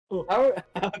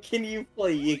How can you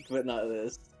play Yeek but not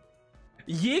this?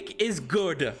 Yeek is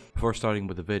good! Before starting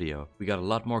with the video, we got a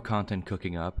lot more content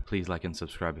cooking up. Please like and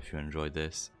subscribe if you enjoyed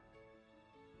this.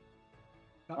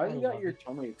 Why you got your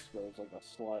tummy exposed like a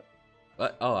slut?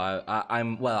 Oh,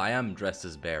 I am dressed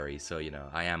as Barry, so you know,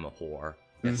 I am a whore.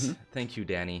 Yes, thank you,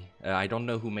 Danny. I don't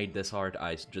know who made this art,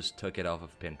 I just took it off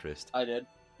of Pinterest. I did.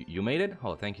 You made it?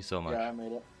 Oh, thank you so much. Yeah, I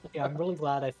made it. Yeah, I'm really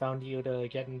glad I found you to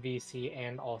get in VC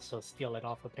and also steal it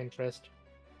off of Pinterest.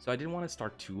 So I didn't want to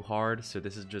start too hard, so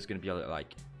this is just gonna be a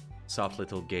like soft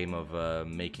little game of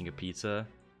making a pizza.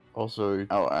 Also,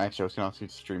 oh, actually, I was gonna ask you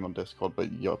to stream on Discord,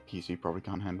 but your PC probably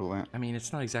can't handle that. I mean,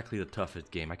 it's not exactly the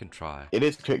toughest game. I can try. It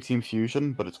is Click Team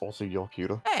Fusion, but it's also your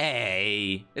computer.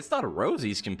 Hey, it's not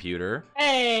Rosie's computer.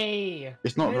 Hey!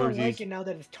 It's not I don't Rosie's. like it now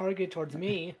that it's targeted towards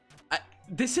me.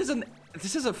 This is a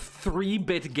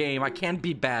 3-bit game. I can't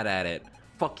be bad at it.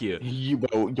 Fuck you.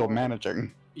 You're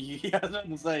managing. Yeah, I was about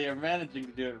to say, you're managing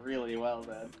to do it really well,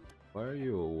 then. Why are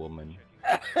you a woman?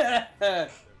 I'm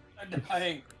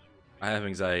dying. I have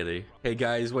anxiety. Hey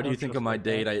guys, what do you think of my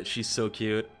date? She's so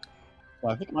cute.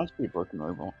 Well, I think it might be a broken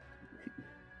robot.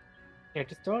 Yeah,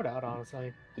 just throw it out,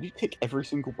 honestly. Did you tick every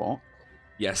single box?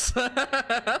 Yes.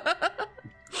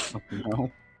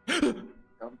 No.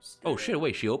 Oh shit,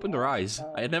 wait, she opened her eyes.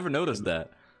 I had never noticed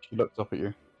that. She looks up at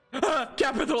you.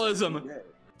 Capitalism!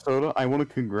 Soda, I want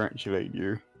to congratulate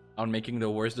you. On making the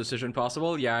worst decision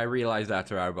possible? Yeah, I realized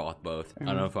after I bought both. I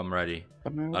don't know if I'm ready. I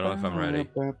don't know if I'm ready.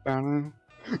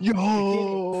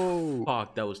 Yo!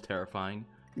 Fuck, that was terrifying.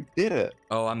 You did it.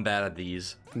 Oh, I'm bad at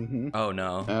these. Oh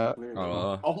no.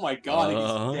 Oh my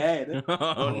god, he's dead.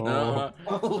 Oh no.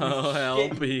 Oh,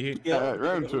 help me.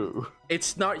 Round 2.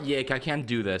 It's not Yick, I can't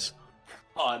do this.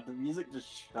 God, the music just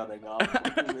shutting off.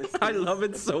 I love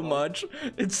it so much.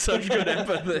 It's such good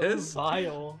emphasis.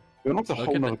 Vile. You're not a Look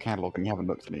whole at nother catalog and you haven't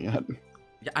looked at it yet.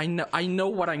 Yeah, I know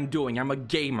what I'm doing. I'm a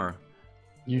gamer.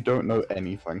 You don't know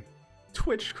anything.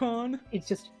 TwitchCon? It's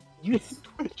just you.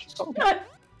 TwitchCon.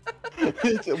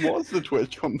 It was the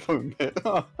TwitchCon phone bit.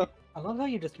 I love how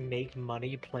you just make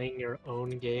money playing your own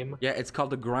game. Yeah, it's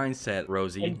called the grind set,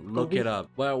 Rosie. And Look it up.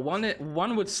 Well,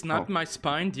 one would snap my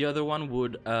spine, the other one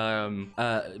would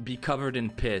be covered in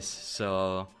piss.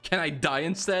 So can I die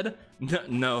instead?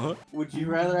 No. Would you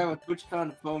rather have a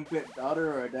TwitchCon foam pit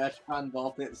daughter or a DashCon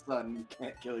ball pit son? You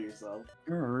can't kill yourself.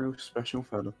 You're a real special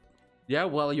fella. Yeah,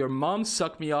 well, your mom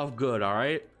sucked me off good,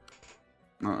 alright?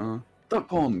 Duck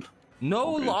pond.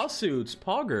 No Okay. lawsuits,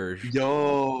 poggers.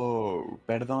 Yo,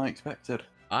 better than I expected.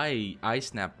 I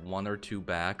snapped 1 or 2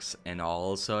 backs, and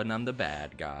all of a sudden I'm the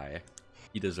bad guy.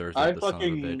 He deserves I it, the son of a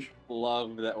fucking bitch.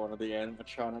 love that one of the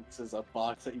animatronics is a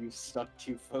box that you stuck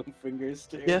 2 foam fingers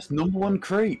to. Yes, #1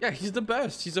 crate. Yeah, he's the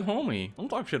best. He's a homie. Don't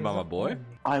talk shit about my boy.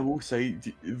 I will say,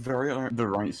 the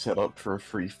right setup for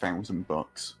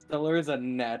 $3,000. Stiller is a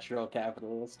natural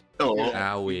capitalist. Oh, You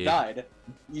Owie. died.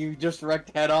 You just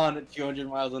wrecked head on at 200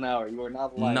 miles an hour. You are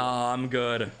not lying. Nah, I'm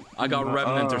good. I got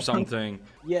Revenant or something.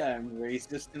 Yeah, I'm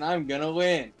racist and I'm gonna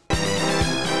win.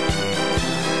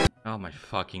 Oh my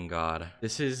fucking god.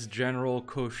 This is General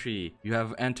Koshi. You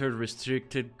have entered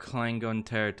restricted Klingon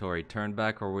territory. Turn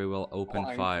back or we will open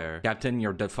fire. Captain,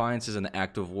 your defiance is an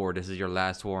act of war. This is your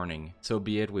last warning. So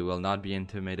be it. We will not be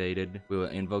intimidated. We will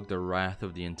invoke the wrath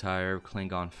of the entire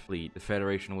Klingon fleet. The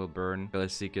Federation will burn.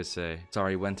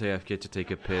 Sorry, went to AFK to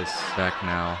take a piss. Back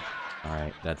now.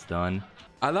 Alright, that's done.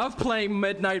 I love playing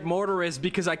Midnight Motorist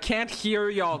because I can't hear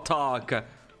y'all talk.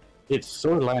 it's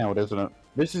so loud, isn't it?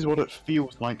 This is what it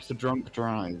feels like to drunk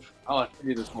drive. I'll have to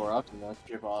do this more often. That's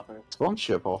chip offer.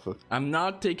 Sponsorship offer. I'm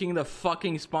not taking the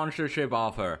fucking sponsorship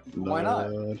offer. Why not?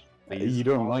 Please. You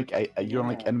don't like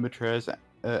animatrez,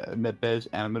 medbez,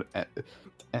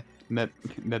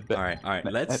 medbez. All right.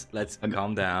 Let's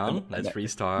calm down. Let's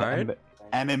restart.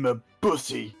 Anima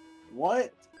bussy.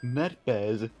 What?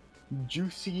 Medbez,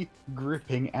 juicy,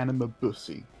 gripping anima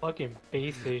bussy. Fucking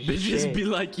basic Bitch, just shit. be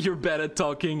like, you're bad at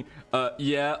talking.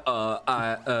 I.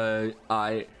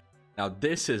 Now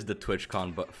this is the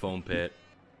TwitchCon foam pit.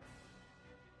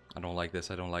 I don't like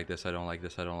this. I don't like this. I don't like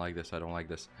this. I don't like this. I don't like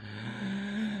this.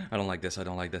 I don't like this. I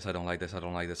don't like this. I don't like this. I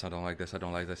don't like this. I don't like this. I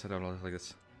don't like this. I don't like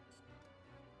this.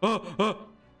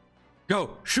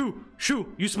 Go! Shoo!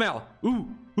 Shoo! You smell! Ooh!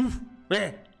 Oof!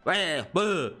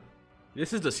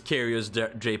 This is the scariest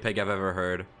JPEG I've ever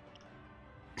heard.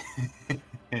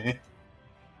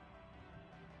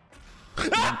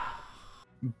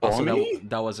 Also, Bonnie?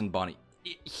 that wasn't Bonnie.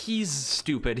 He's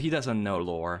stupid. He doesn't know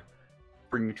lore.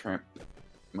 Springtrap,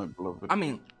 my beloved. I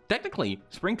mean, technically,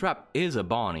 Springtrap is a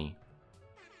Bonnie.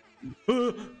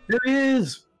 There he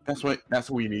is! That's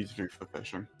all you need to do for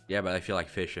fishing. Yeah, but I feel like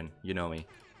fishing. You know me.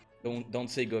 Don't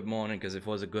say good morning, because if it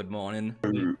was a good morning.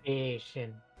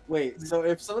 Mutation. Wait, so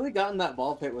if somebody got in that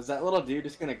ball pit, was that little dude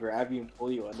just gonna grab you and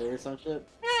pull you under or some shit?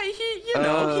 Yeah, you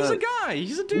know, he's a guy.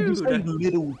 He's a You said dude.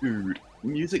 little dude.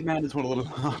 Music Man is one of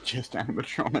the largest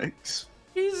animatronics.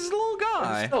 He's a little He's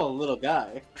guy. still a little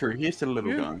guy. True, he is still a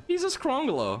little guy. He's a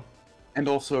scrongolo. And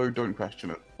also, don't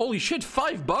question it. Holy shit,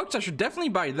 $5? I should definitely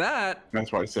buy that.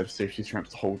 That's why I said safety straps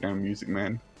to hold down Music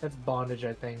Man. That's bondage,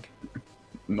 I think.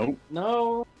 Nope.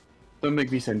 No. Don't make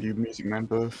me send you Music Man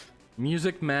birth.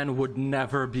 Music Man would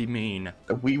never be mean.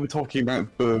 We were talking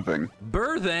about birthing.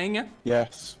 Birthing?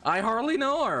 Yes. I hardly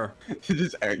know her. This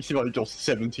is actually like your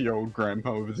 70-year-old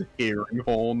grandpa with his hearing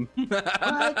horn.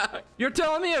 You're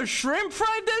telling me a shrimp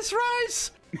fried this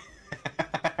rice?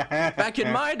 Back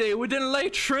in my day, we didn't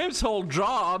let shrimps hold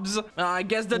jobs. I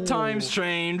guess the times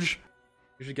change.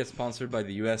 You should get sponsored by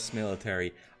the US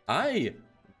military. I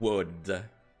would.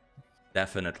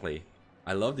 Definitely.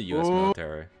 I love the US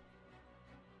military.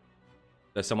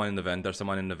 There's someone in the vent, there's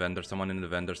someone in the vent, there's someone in the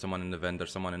vent, there's someone in the vent,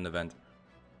 there's someone in the vent.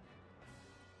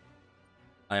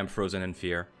 I am frozen in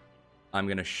fear. I'm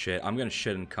gonna shit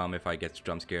and come if I get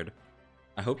jump scared.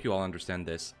 I hope you all understand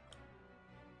this.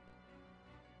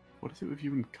 What is it with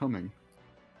you and coming?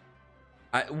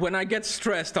 When I get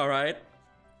stressed, alright?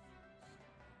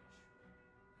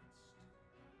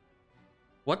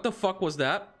 What the fuck was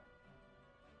that?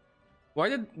 Why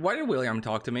did William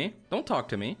talk to me? Don't talk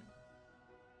to me.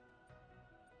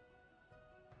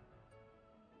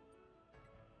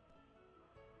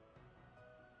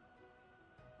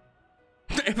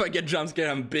 If I get jump scared,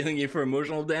 I'm billing you for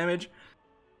emotional damage.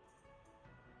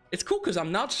 It's cool because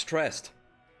I'm not stressed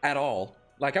at all.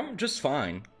 Like, I'm just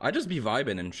fine. I just be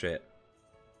vibing and shit.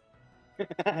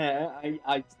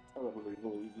 I totally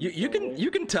believe You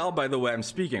can tell by the way I'm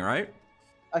speaking, right?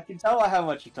 I can tell by how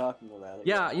much you're talking about it.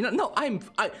 Yeah, you know, no,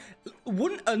 I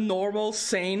wouldn't a normal,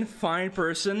 sane, fine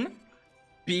person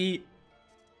be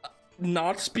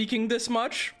not speaking this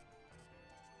much,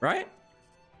 right?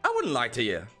 I wouldn't lie to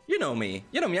you. You know me.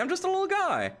 You know me. I'm just a little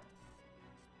guy.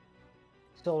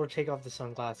 Still, take off the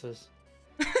sunglasses.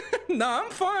 Nah, I'm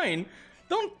fine.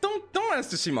 Don't ask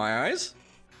to see my eyes.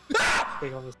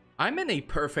 Take off the... I'm in a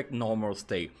perfect normal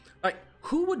state. Like,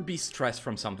 who would be stressed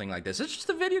from something like this? It's just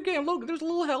a video game. Look, there's a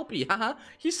little Helpy. Haha.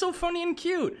 He's so funny and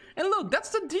cute. And look, that's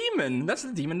the demon. That's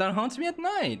the demon that haunts me at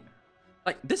night.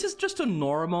 Like, this is just a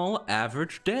normal,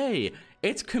 average day.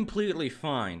 It's completely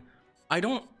fine. I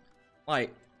don't,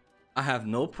 like, I have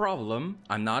no problem.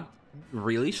 I'm not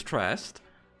really stressed.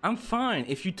 I'm fine.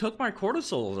 If you took my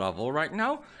cortisol level right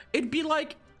now, it'd be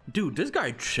like, dude, this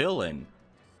guy chillin'.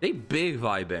 They big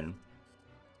vibin'.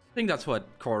 I think that's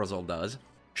what cortisol does.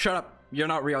 Shut up. You're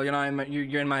not real. You're not in my,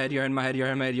 you're in my head. You're in my head. You're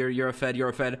in my head. You're a fed. You're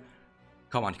a fed.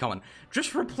 Come on, come on.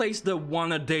 Just replace the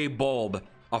one-a-day bulb.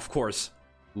 Of course.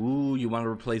 Ooh, you want to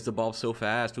replace the bulb so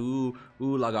fast. Ooh,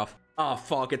 log off. Oh,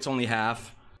 fuck. It's only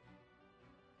half.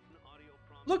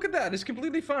 Look at that. It's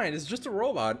completely fine. It's just a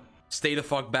robot. Stay the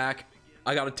fuck back.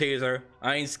 I got a taser.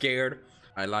 I ain't scared.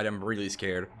 I lied. I'm really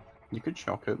scared. You could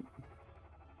shock it.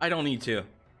 I don't need to.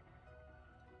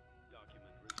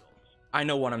 I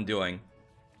know what I'm doing.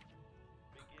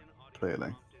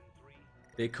 Clearly.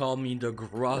 They call me the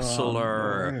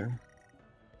Grussler.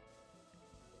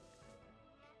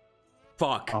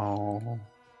 Fuck. Oh.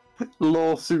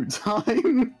 Lawsuit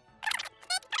time.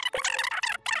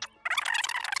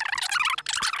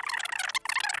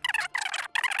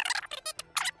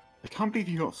 I can't believe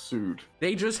you got sued.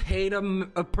 They just hate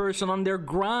a person on their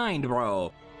grind,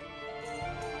 bro.